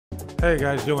Hey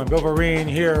guys, doing billverine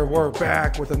here. We're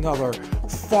back with another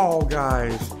Fall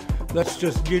Guys. Let's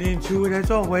just get into it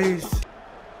as always.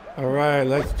 All right,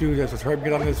 let's do this. Let's hurry up and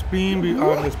get on this beam,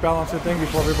 on this balancer thing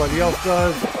before everybody else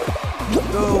does.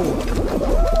 Go!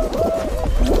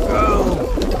 Go!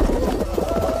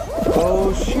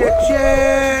 Oh shit!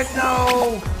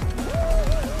 No!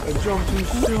 I jumped too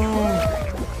soon.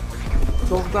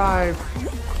 Don't dive.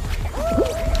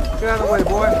 Get out of the way,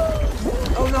 boy.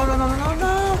 Oh no!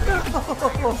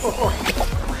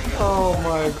 Oh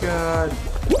my god.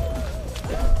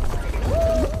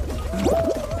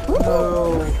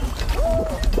 No.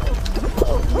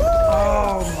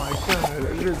 Oh my god.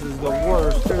 This is the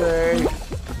worst today.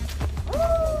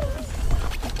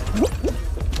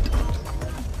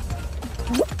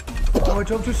 Oh, I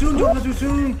jumped too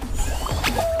soon.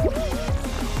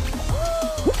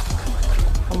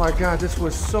 Oh my god, this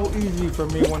was so easy for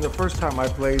me when the first time I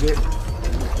played it.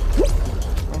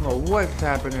 I don't know what's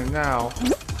happening now.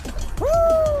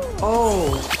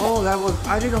 Oh, that was,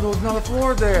 I didn't know there was another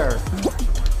floor there.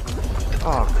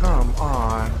 Oh, come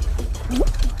on.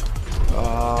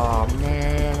 Oh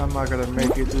man, I'm not gonna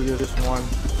make it through this one.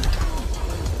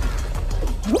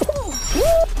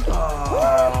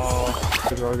 Oh,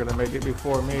 they're gonna make it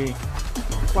before me.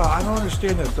 Wow, I don't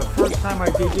understand this. The first time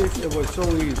I did this, it was so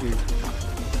easy.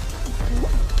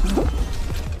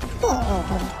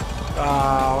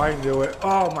 Oh, I knew it.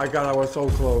 Oh my god, I was so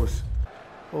close.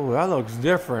 Oh, that looks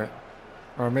different.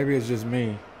 Or maybe it's just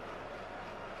me.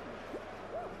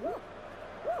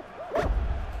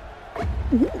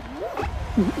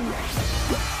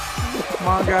 Come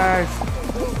on, guys.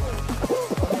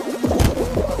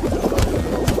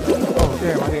 Oh,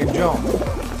 damn, I didn't jump.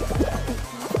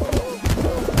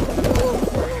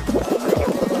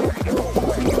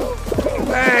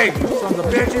 Hey, you sons of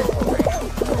bitches.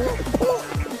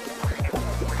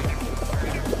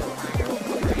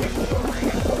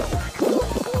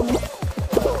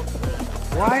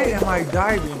 Why am I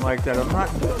diving like that? I'm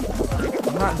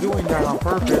not doing that on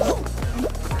purpose.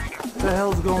 What the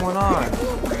hell's going on?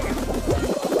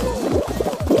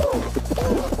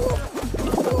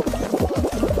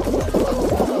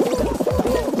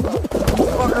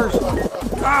 Fuckers!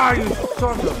 Ah, you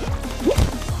sons of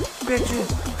bitches!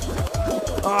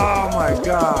 Oh my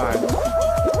god!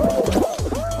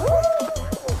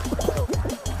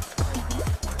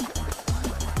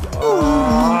 Oh,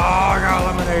 I got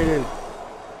eliminated!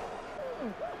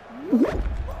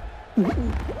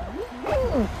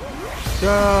 Go!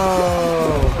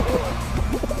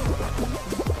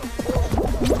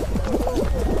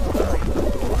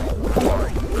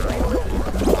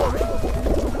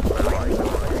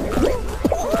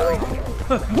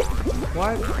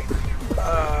 What?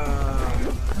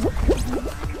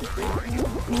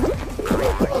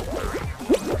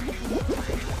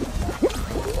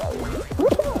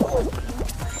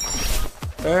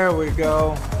 There we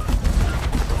go.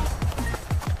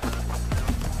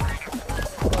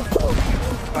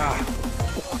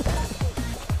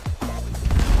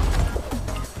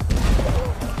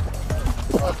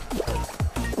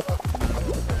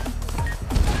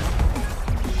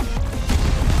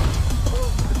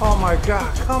 Oh my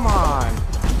god, come on!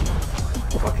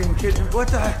 Fucking kidding. What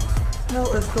the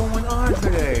hell is going on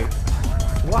today?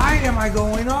 Why am I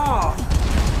going off?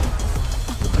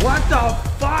 What the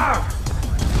fuck?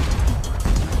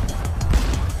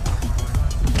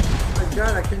 Oh my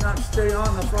god, I cannot stay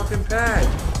on the fucking pad.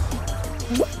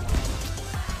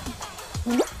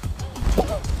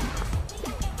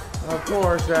 Of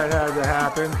course that had to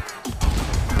happen.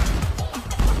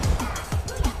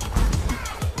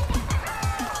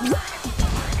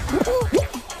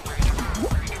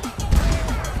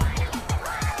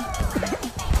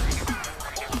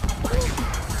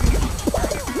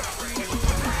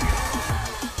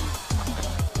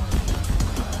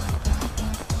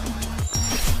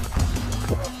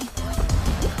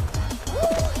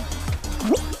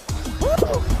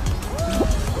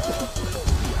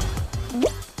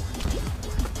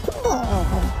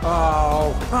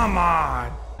 Oh, come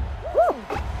on!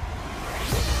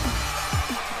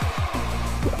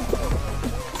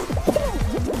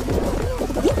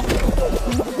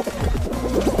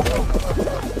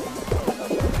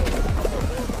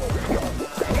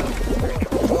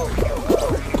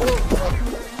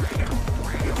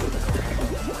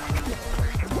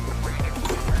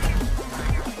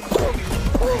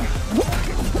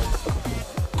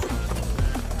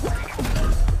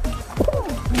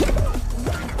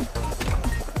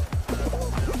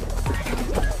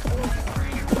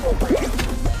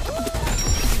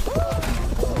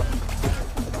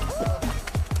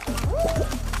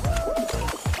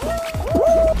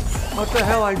 the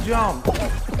hell I jumped?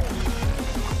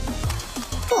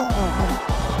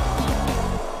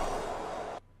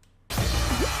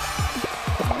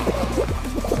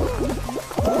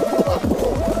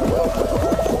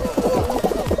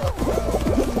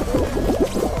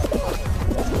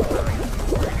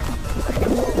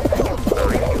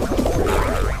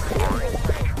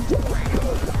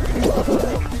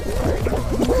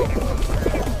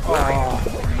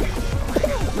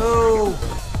 No!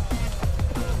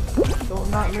 Don't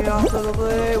knock me off of the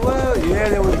blade. Well, yeah,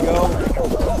 there we go.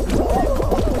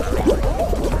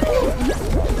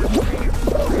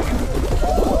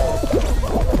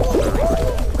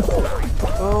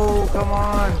 Oh, come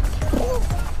on.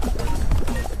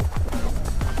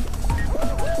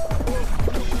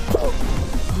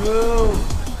 No.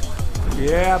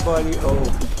 Yeah, buddy. Oh,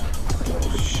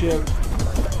 shit.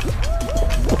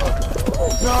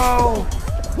 No.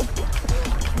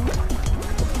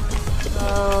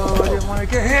 Oh, I didn't want to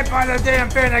get hit by the damn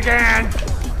fin again!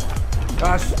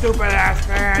 The stupid ass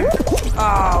fan!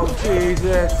 Oh,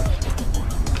 Jesus!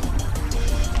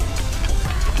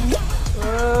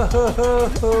 Oh.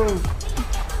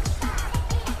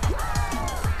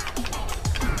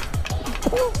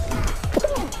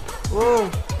 Whoa!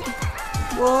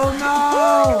 Whoa,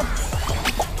 no!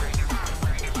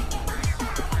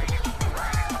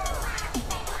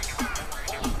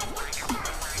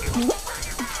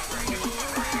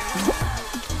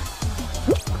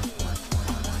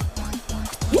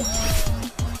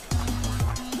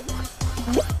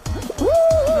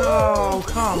 Oh,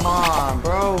 come on,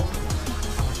 bro.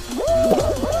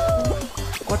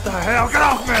 What the hell? Get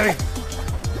off me!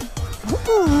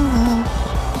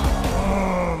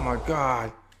 Oh my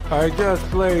God. I just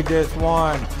played this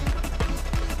one.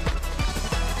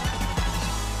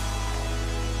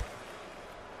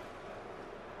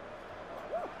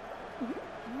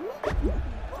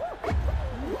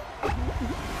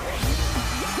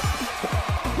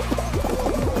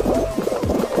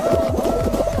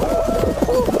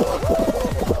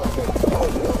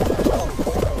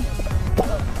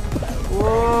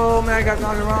 Whoa, man, I got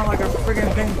knocked around like a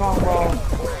friggin' ping pong ball.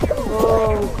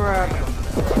 Oh, crap.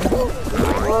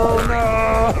 Oh, no.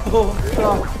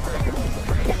 Stop.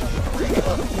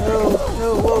 No, no,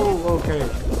 whoa, okay.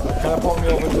 Catapult me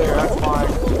over there, that's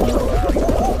fine.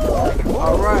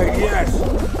 Alright, yes.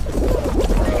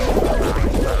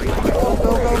 Go,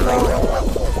 go, go, go.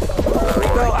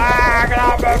 Go, ah, get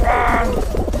off my phone.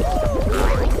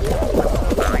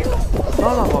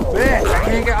 Son of a bitch, I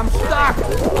can't get, I'm stuck.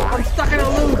 I'm stuck in a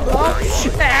loop. Oh,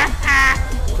 shit.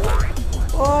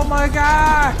 Oh, my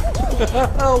God.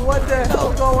 What the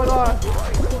hell's going on?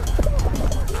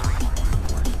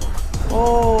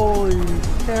 Holy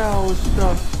cow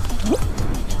stuff.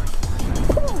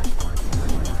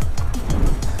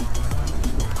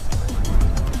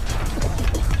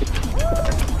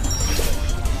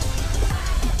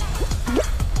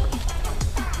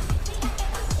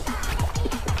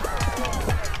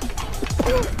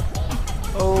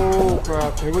 Oh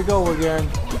crap, here we go again.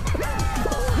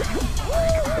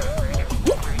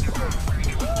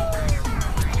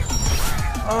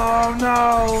 Oh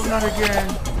no, not again.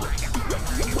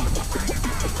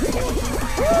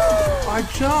 I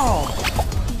jumped.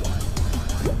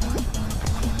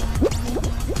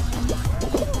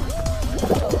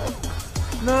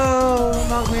 No,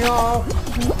 knock me off.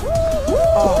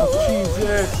 Oh,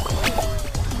 Jesus.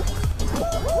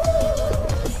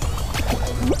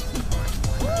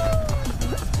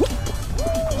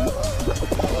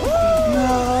 No,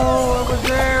 I was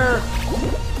there.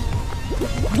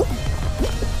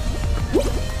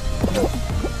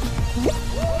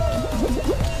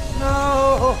 No.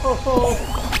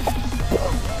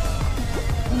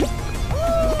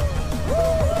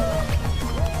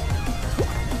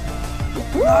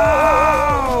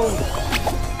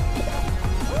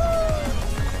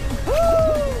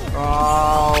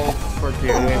 Oh,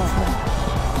 forget it.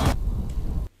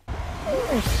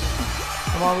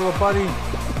 Come on, little buddy.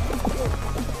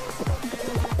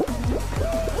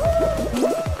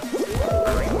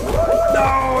 No,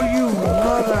 you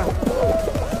mother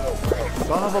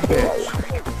son of a bitch.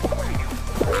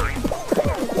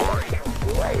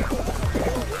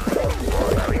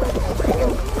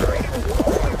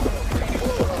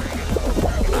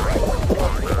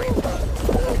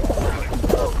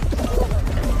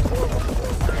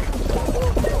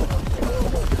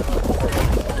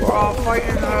 We're all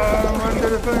fighting run to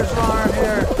the finish line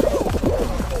here.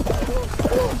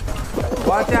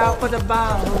 Watch out for the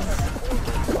bombs.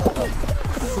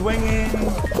 Swinging.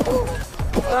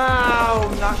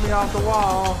 Oh, knocked me off the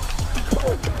wall.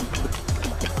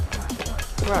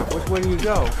 Crap, which way do you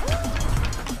go?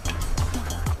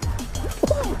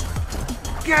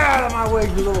 Get out of my way,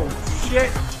 you little shit!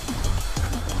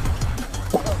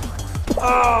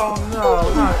 Oh no,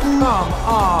 come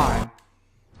on!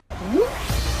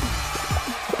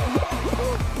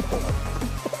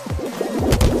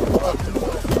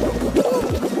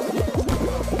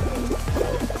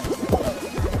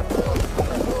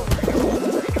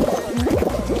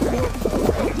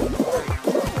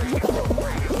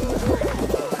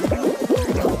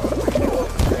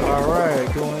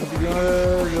 Alright, doing pretty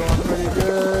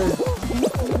good.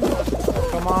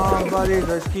 Come on, buddy,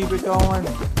 let's keep it going.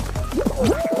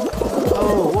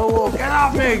 Oh, whoa, get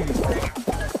off me!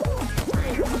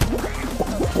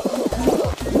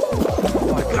 Oh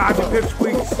my god, you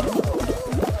pipsqueaks!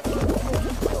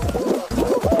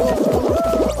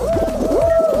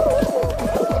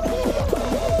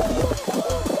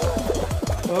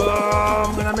 Oh,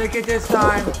 I'm gonna make it this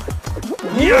time!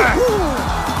 Yes!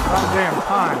 Goddamn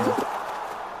time!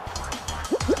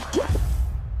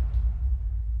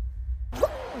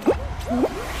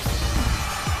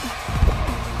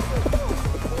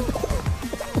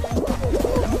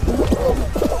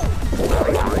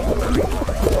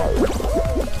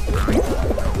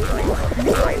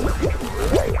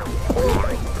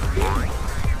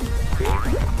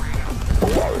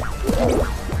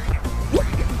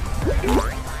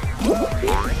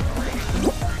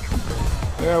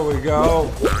 There we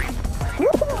go.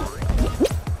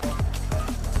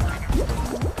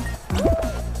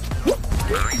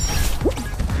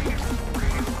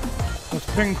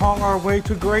 Let's ping pong our way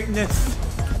to greatness.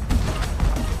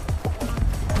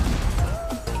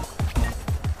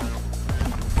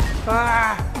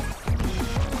 Ah!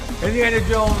 Indiana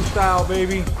Jones style,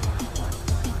 baby.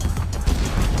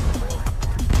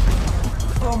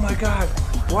 Oh my god.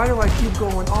 Why do I keep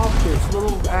going off this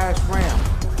little ass ramp?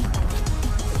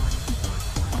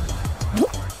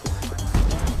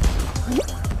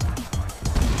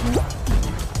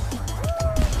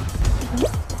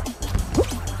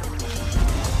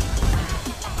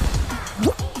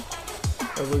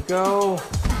 There we go.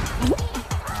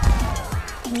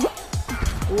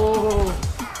 Whoa.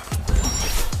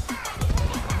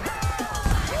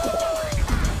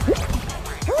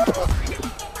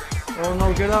 Oh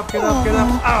no, get up.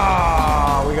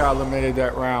 Ah, we got eliminated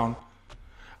that round.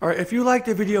 Alright, if you liked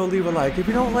the video, leave a like. If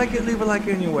you don't like it, leave a like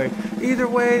anyway. Either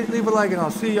way, leave a like and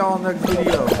I'll see y'all next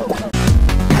video.